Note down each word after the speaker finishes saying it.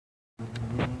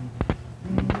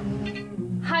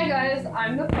guys,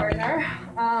 I'm the partner,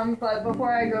 but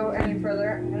before I go any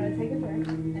further, I'm gonna take a drink.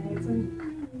 I need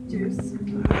some juice.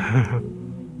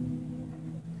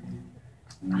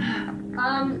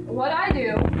 What I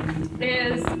do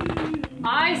is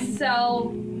I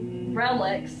sell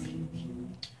relics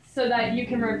so that you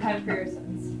can repent for your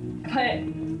sins. But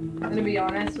I'm gonna be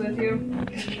honest with you,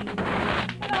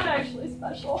 they're not actually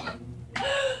special.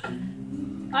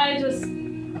 I just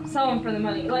sell them for the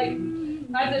money. Like,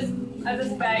 I have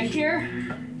this bag here.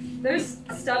 There's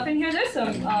stuff in here. There's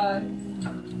some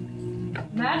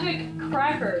magic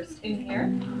crackers in here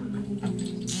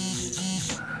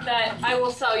that I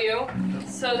will sell you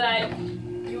so that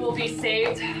you will be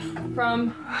saved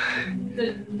from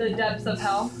the depths of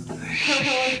hell.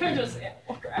 They're just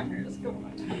animal crackers. Come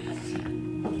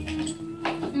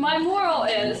on. My moral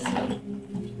is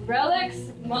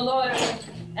relics malor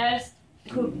est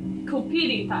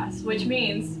cupiditas, which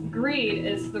means greed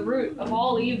is the root of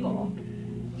all evil.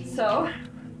 So,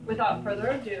 without further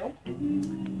ado,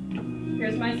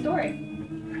 here's my story.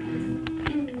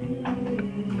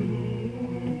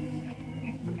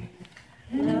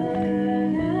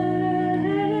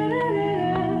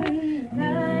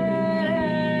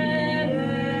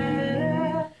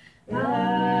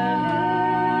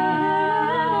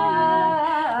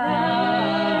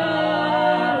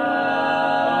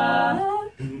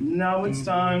 Now it's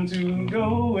time to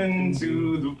go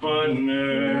into the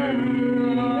partner.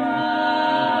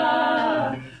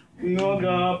 We woke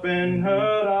up and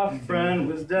heard our friend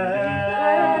was dead.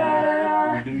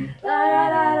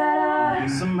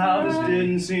 Somehow this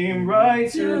didn't seem right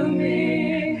to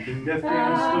me. Death came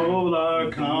and stole our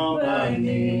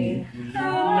company.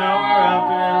 Now we're out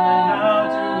there now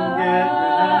to get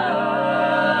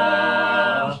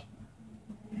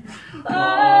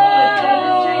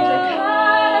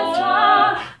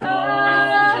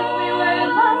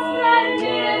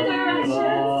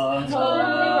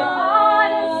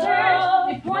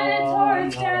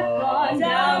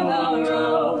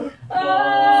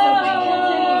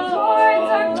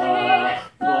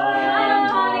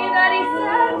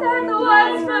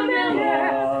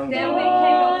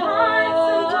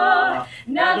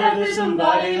there's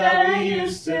somebody that we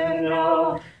used to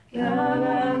know.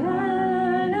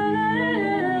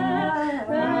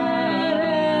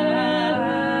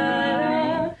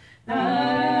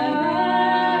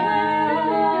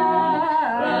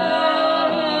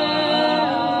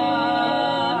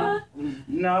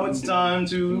 Now it's time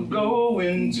to go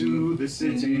into the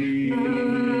city.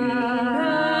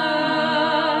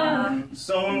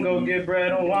 Someone go get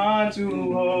bread and wine to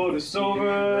hold us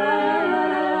over.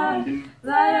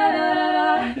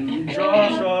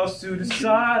 Draw straws to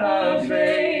decide our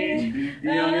fate.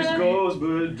 The youngest goes,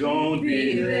 but don't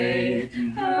be late.